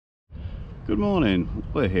Good morning,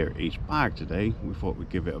 we're here at East Park today. We thought we'd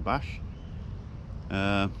give it a bash.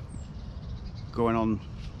 Going on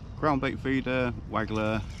ground bait feeder,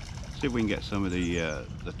 waggler, see if we can get some of the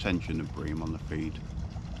tench and the bream on the feed.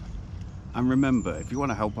 And remember, if you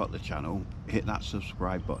want to help out the channel, hit that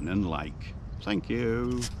subscribe button and like. Thank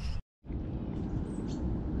you.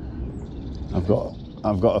 I've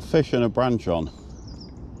got a fish and a branch on.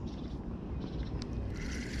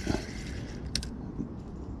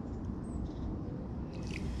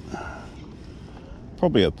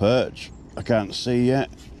 Probably a perch. I can't see yet.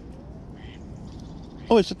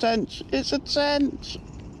 Oh, it's a tench! It's a tench!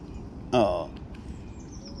 Oh.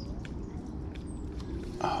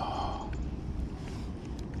 Oh.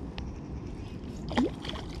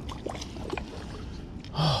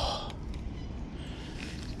 Oh.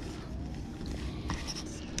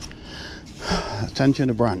 A tench and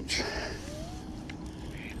a branch.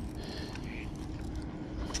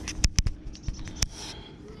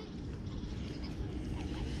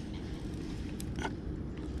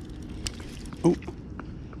 Oh.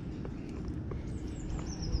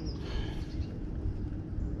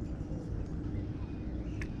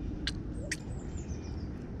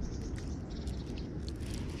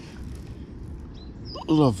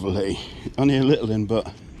 Lovely. Only a little in,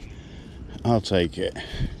 but I'll take it.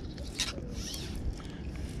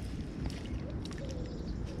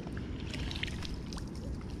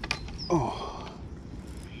 Oh.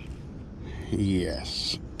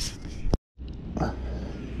 Yes.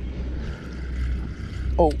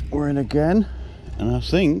 Oh, we're in again, and I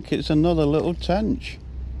think it's another little tench.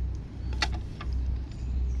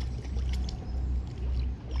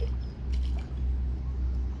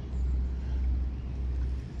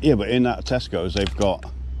 Yeah, but in that Tesco's they've got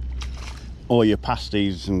all your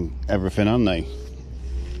pasties and everything, haven't they?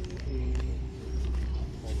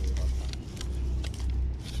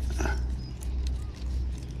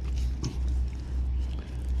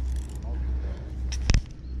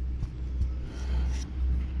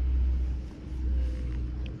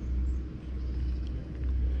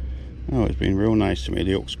 Oh, it's been real nice to me.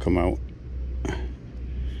 The hooks come out.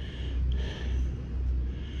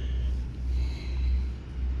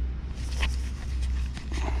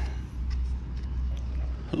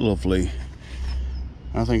 Lovely.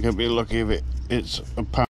 I think I'd be lucky if it's a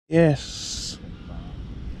pound. Yes.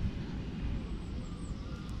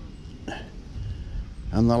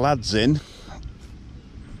 And the lad's in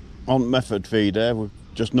on method feeder with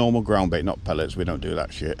just normal ground bait, not pellets. We don't do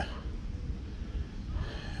that shit.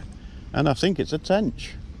 And I think it's a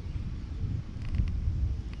tench.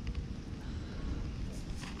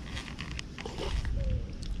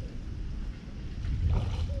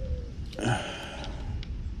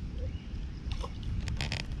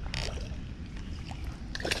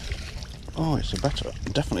 Oh, it's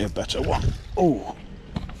definitely a better one. Oh.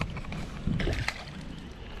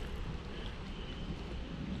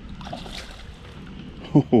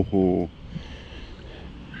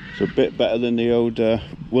 It's a bit better than the old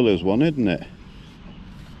Willer's one, isn't it?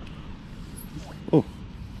 Oh.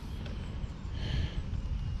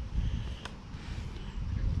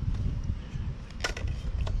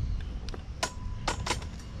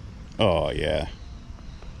 Oh yeah,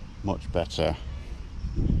 much better.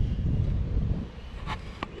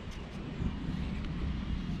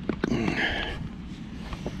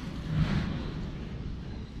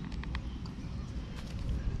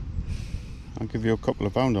 I'll give you a couple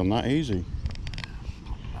of pound on that, easy.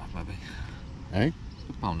 Maybe. Eh?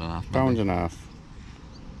 £1.5 maybe. Pound and a half.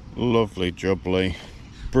 Lovely jubbly.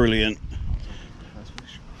 Brilliant. First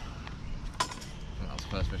fish. I think that's the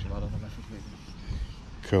first fish I've had on the method feeder.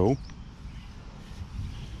 Cool.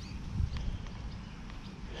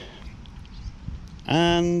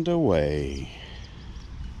 And away,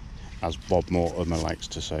 as Bob Mortimer likes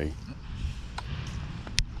to say.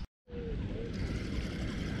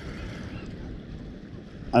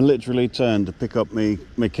 I literally turned to pick up my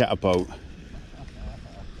catapult.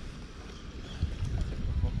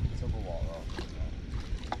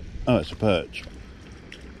 Oh, it's a perch.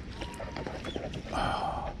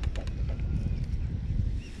 Tub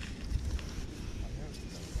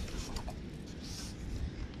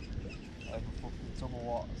of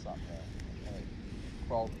water sat there. It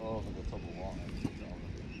crawled over the tub of water.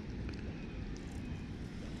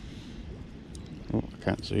 Oh, I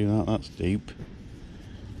can't see that. That's deep.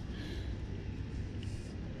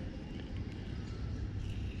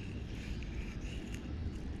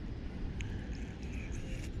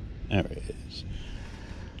 There it is.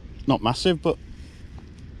 Not massive, but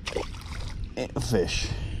it's a fish.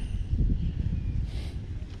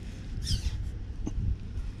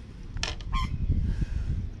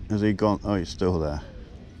 Has he gone? Oh, he's still there.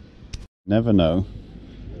 Never know.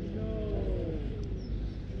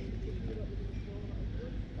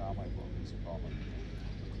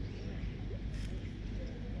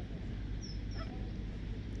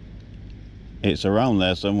 It's around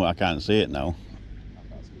there somewhere. I can't see it now.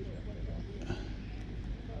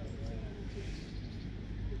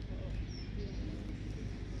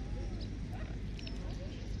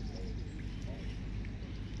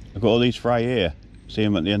 I've got all these fry here. See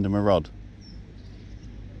them at the end of my rod?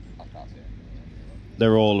 I can't see it.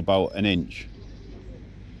 They're all about an inch.